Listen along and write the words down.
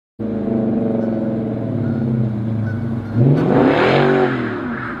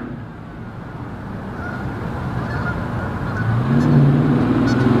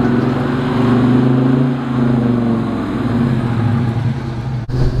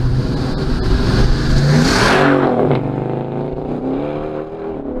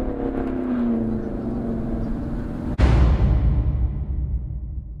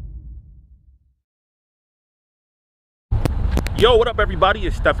Yo, what up everybody?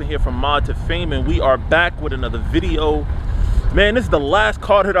 It's Stephen here from Mod to Fame, and we are back with another video. Man, this is the last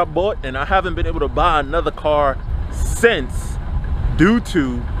car that I bought, and I haven't been able to buy another car since, due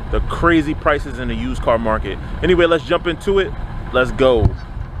to the crazy prices in the used car market. Anyway, let's jump into it. Let's go.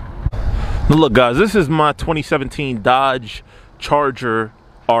 Now look guys, this is my 2017 Dodge Charger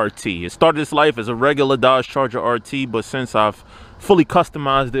RT. It started its life as a regular Dodge Charger RT, but since I've fully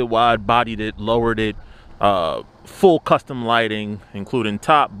customized it, wide-bodied it, lowered it, full custom lighting, including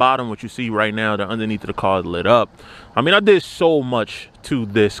top, bottom, what you see right now, the underneath of the car is lit up. I mean, I did so much to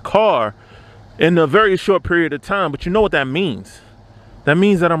this car in a very short period of time, but you know what that means? That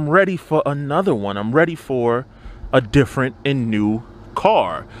means that I'm ready for another one. I'm ready for a different and new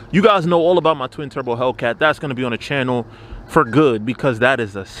car. You guys know all about my twin turbo Hellcat. That's going to be on the channel for good because that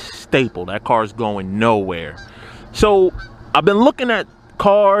is a staple. That car is going nowhere. So I've been looking at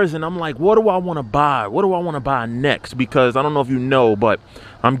cars and I'm like, what do I want to buy? What do I want to buy next? Because I don't know if you know, but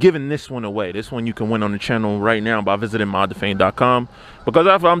I'm giving this one away. This one you can win on the channel right now by visiting modtofame.com, because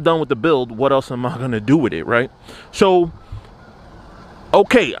after I'm done with the build, what else am I going to do with it, right? So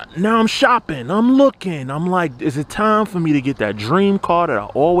okay, now I'm shopping, I'm looking, I'm like, is it time for me to get that dream car that I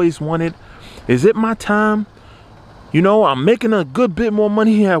always wanted? Is it my time? You know, I'm making a good bit more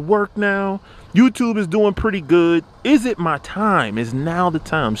money at work now. YouTube is doing pretty good. Is it my time? Is now the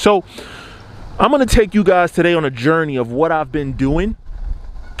time? So I'm going to take you guys today on a journey of what I've been doing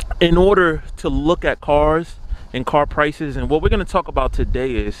in order to look at cars and car prices. And what we're going to talk about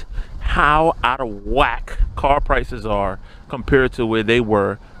today is how out of whack car prices are compared to where they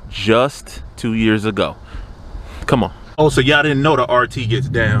were just 2 years ago. Come on. Oh, so y'all didn't know the RT gets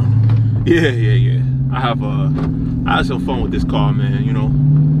down. Yeah. I had some fun with this car, man. You know,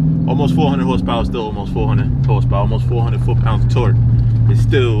 almost 400 horsepower, still almost 400 horsepower, almost 400 foot-pounds of torque. It's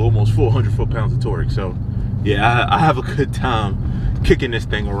still almost 400 foot-pounds of torque. So yeah, I have a good time kicking this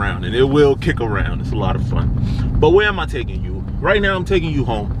thing around, and it will kick around. It's a lot of fun. But where am I taking you? Right now I'm taking you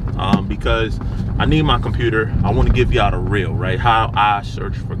home because I need my computer. I want to give y'all the real, right? How I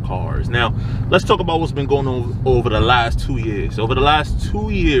search for cars. Now let's talk about what's been going on over the last 2 years. Over the last 2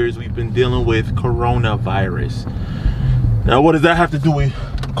 years we've been dealing with coronavirus. Now what does that have to do with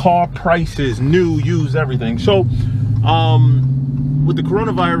car prices, new, used, everything? So with the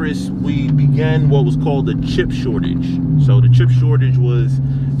coronavirus, we began what was called the chip shortage. So the chip shortage was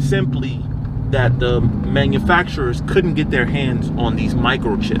simply that the manufacturers couldn't get their hands on these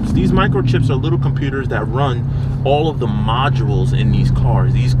microchips. These microchips are little computers that run all of the modules in these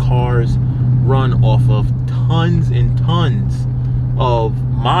cars. These cars run off of tons and tons of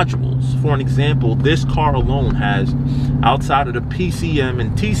modules. For an example, this car alone has, outside of the PCM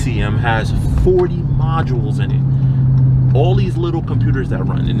and TCM, has 40 modules in it. All these little computers that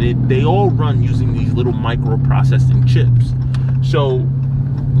run, and they all run using these little microprocessing chips. So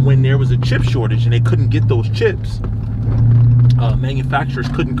when there was a chip shortage and they couldn't get those chips, manufacturers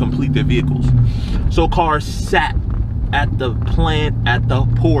couldn't complete their vehicles. So cars sat at the plant, at the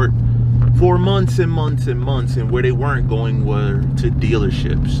port, for months and months and months, and where they weren't going were to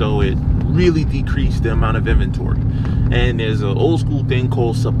dealerships. So it really decreased the amount of inventory. And there's an old school thing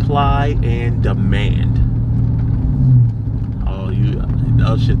called supply and demand.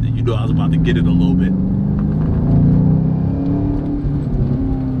 Oh shit, you know I was about to get it a little bit.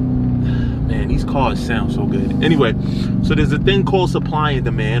 Man, these cars sound so good. Anyway, so there's a thing called supply and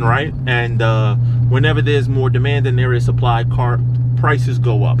demand, right? And whenever there's more demand than there is supply, car prices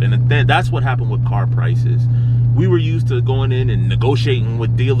go up. And that's what happened with car prices. We were used to going in and negotiating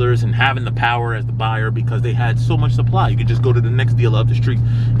with dealers and having the power as the buyer because they had so much supply. You could just go to the next dealer up the street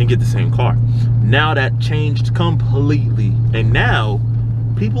and get the same car. Now that changed completely, and now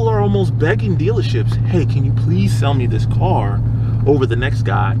people are almost begging dealerships, hey, can you please sell me this car over the next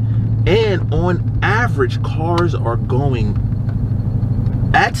guy? And on average, cars are going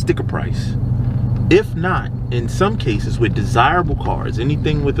at sticker price, if not, in some cases, with desirable cars,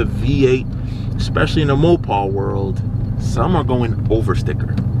 anything with a V8, especially in the Mopar world, some are going over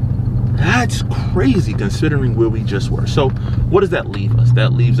sticker. That's crazy considering where we just were. So what does that leave us?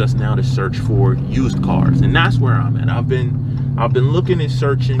 That leaves us now to search for used cars, and that's where I'm at. I've been looking and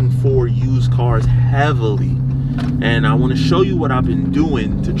searching for used cars heavily, and I want to show you what I've been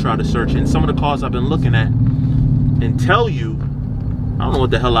doing to try to search in some of the cars I've been looking at and tell you I don't know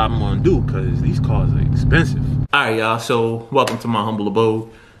what the hell I'm gonna do because these cars are expensive. All right, y'all, so welcome to my humble abode.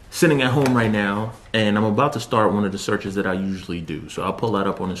 Sitting at home right now, and I'm about to start one of the searches that I usually do. So I'll pull that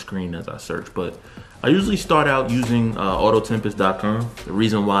up on the screen as I search, but I usually start out using AutoTempest.com. The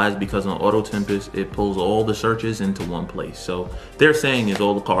reason why is because on AutoTempest, it pulls all the searches into one place. So they're saying is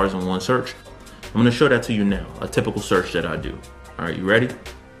all the cars in one search. I'm gonna show that to you now, a typical search that I do. All right, you ready?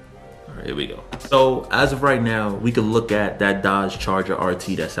 All right, here we go. So as of right now, we can look at that Dodge Charger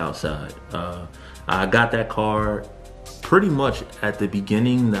RT that's outside. I got that car pretty much at the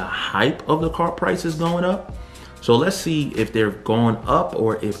beginning. The hype of the car price is going up. So let's see if they're going up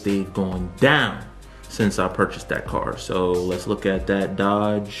or if they've gone down since I purchased that car. So let's look at that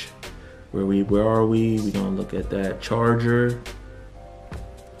Dodge. Where are we? We're gonna look at that Charger.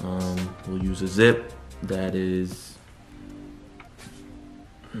 We'll use a zip. That is,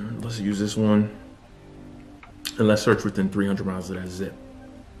 let's use this one. And let's search within 300 miles of that zip.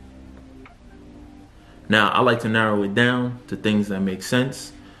 Now, I like to narrow it down to things that make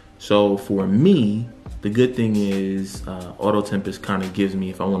sense. So for me, the good thing is AutoTempest kind of gives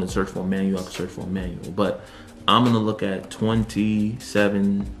me, if I want to search for a manual, I can search for a manual. But I'm going to look at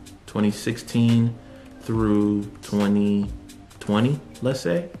 2016 through 2020, let's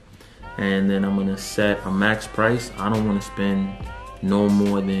say. And then I'm going to set a max price. I don't want to spend no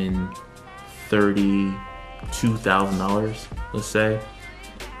more than $32,000, let's say.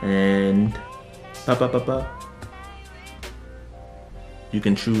 And you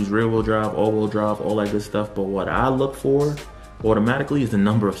can choose rear-wheel drive, all-wheel drive, all that good stuff. But what I look for automatically is the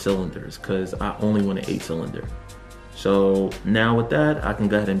number of cylinders, because I only want an 8-cylinder. So now with that, I can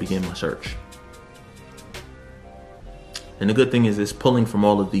go ahead and begin my search. And the good thing is it's pulling from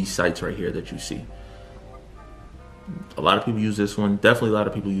all of these sites right here that you see. A lot of people use this one. Definitely a lot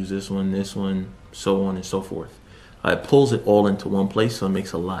of people use this one, so on and so forth. It pulls it all into one place, so it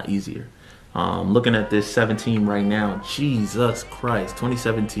makes it a lot easier. Looking at this 17 right now, Jesus Christ,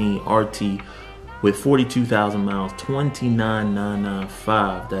 2017 RT with 42,000 miles,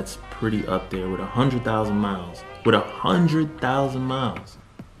 29,995. That's pretty up there with 100,000 miles. With 100,000 miles.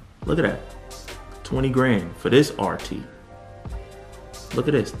 Look at that, 20 grand for this RT. Look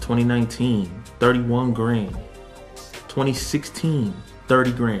at this, 2019, 31 grand. 2016,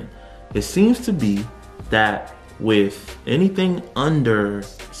 30 grand. It seems to be that with anything under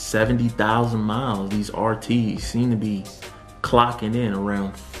 70,000 miles, these RTs seem to be clocking in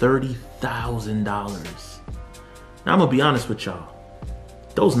around $30,000. Now I'm gonna be honest with y'all.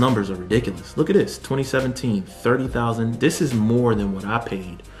 Those numbers are ridiculous. Look at this, 2017, 30,000. This is more than what I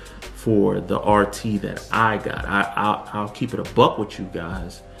paid for the RT that I got. I'll keep it a buck with you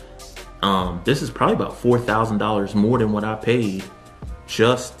guys. This is probably about $4,000 more than what I paid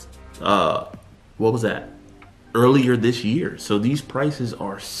just, what was that? Earlier this year. So these prices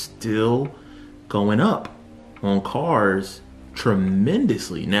are still going up on cars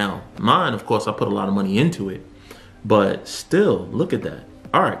tremendously. Now, mine, of course, I put a lot of money into it, but still, look at that.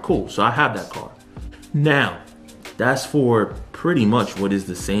 All right, cool. So I have that car. Now, that's for pretty much what is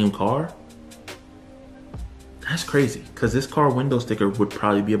the same car. That's crazy, because this car window sticker would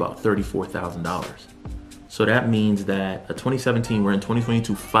probably be about $34,000. So that means that a 2017, we're in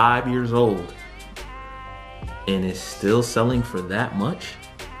 2022, 5 years old, and it's still selling for that much.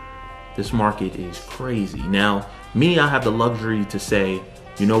 This market is crazy. Now, me, I have the luxury to say,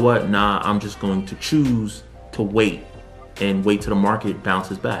 you know what? Nah, I'm just going to choose to wait and wait till the market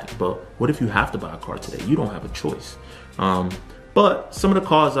bounces back. But what if you have to buy a car today? You don't have a choice. But some of the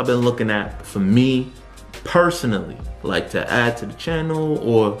cars I've been looking at, for me personally, like to add to the channel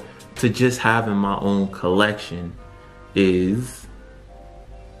or to just have in my own collection, is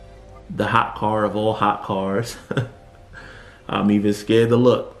the hot car of all hot cars. I'm even scared to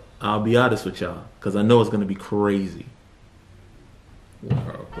look. I'll be honest with y'all, because I know it's going to be crazy.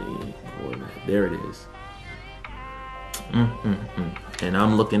 There it is. And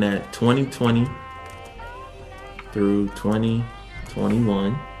I'm looking at 2020 through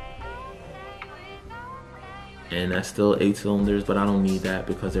 2021. And that's still 8 cylinders, but I don't need that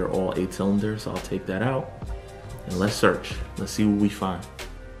because they're all 8 cylinders. So I'll take that out. And let's search. Let's see what we find.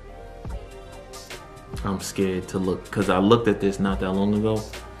 I'm scared to look, because I looked at this not that long ago.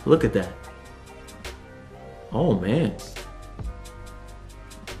 Look at that. Oh man.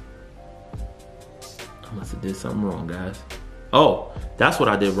 I must have did something wrong, guys. Oh, that's what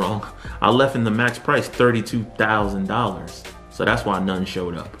I did wrong. I left in the max price $32,000. So that's why none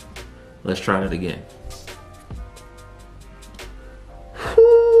showed up. Let's try that again.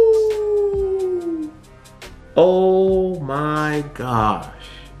 Whew. Oh my gosh.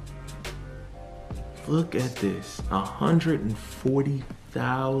 Look at this,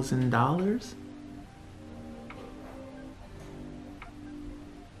 $140,000.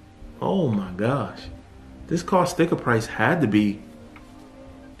 Oh my gosh. This car sticker price had to be,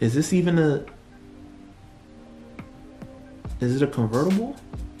 is this even a, is it a convertible?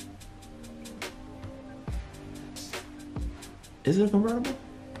 Is it a convertible?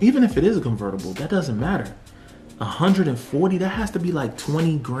 Even if it is a convertible, that doesn't matter. 140, that has to be like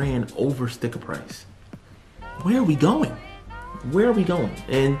 20 grand over sticker price. Where are we going? Where are we going?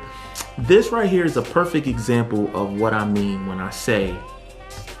 And this right here is a perfect example of what I mean when I say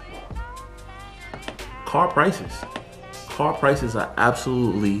car prices. Car prices are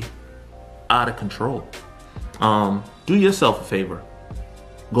absolutely out of control. Do yourself a favor.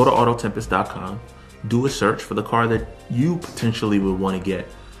 Go to AutoTempest.com. Do a search for the car that you potentially would want to get.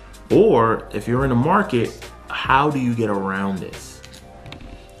 Or if you're in the market, how do you get around this?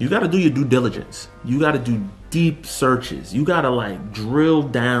 You got to do your due diligence. You got to do deep searches. You got to like drill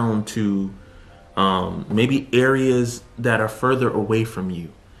down to maybe areas that are further away from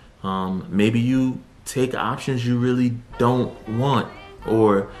you. Maybe you take options you really don't want,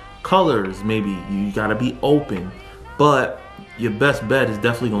 or colors. Maybe you got to be open. But your best bet is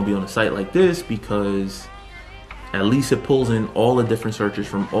definitely going to be on a site like this, because at least it pulls in all the different searches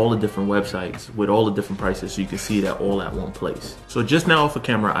from all the different websites with all the different prices, so you can see that all at one place. So just now off the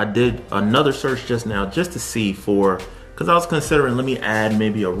camera, I did another search just now just to see because I was considering, let me add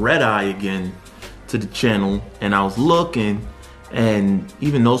maybe a red eye again to the channel, and I was looking, and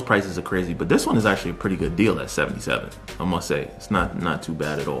even those prices are crazy, but this one is actually a pretty good deal at 77. I must say, it's not too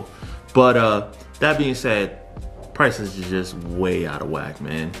bad at all. But that being said, prices are just way out of whack,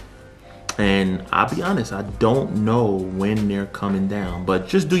 man. And I'll be honest, I don't know when they're coming down, but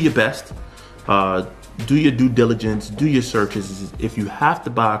just do your best. Do your due diligence, do your searches. If you have to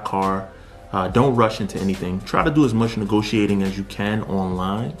buy a car, don't rush into anything. Try to do as much negotiating as you can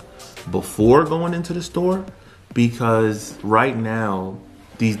online before going into the store, because right now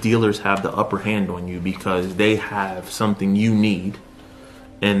these dealers have the upper hand on you because they have something you need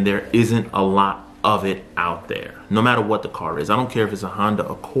and there isn't a lot of it out there. No matter what the car is, I don't care if it's a Honda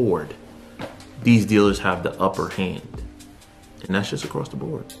Accord, these dealers have the upper hand, and that's just across the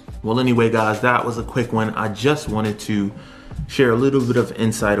board. Well, anyway, guys, that was a quick one. I just wanted to share a little bit of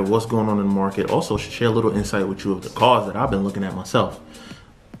insight of what's going on in the market. Also share a little insight with you of the cars that I've been looking at myself.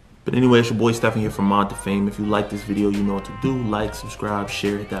 But anyway, it's your boy Stephen here from Mod to Fame. If you like this video, you know what to do. Like, subscribe,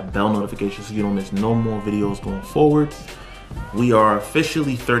 share, hit that bell notification so you don't miss no more videos going forward. We are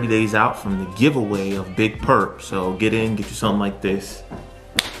officially 30 days out from the giveaway of Big Purp, so get in, get you something like this.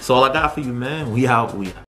 That's all I got for you, man. We out.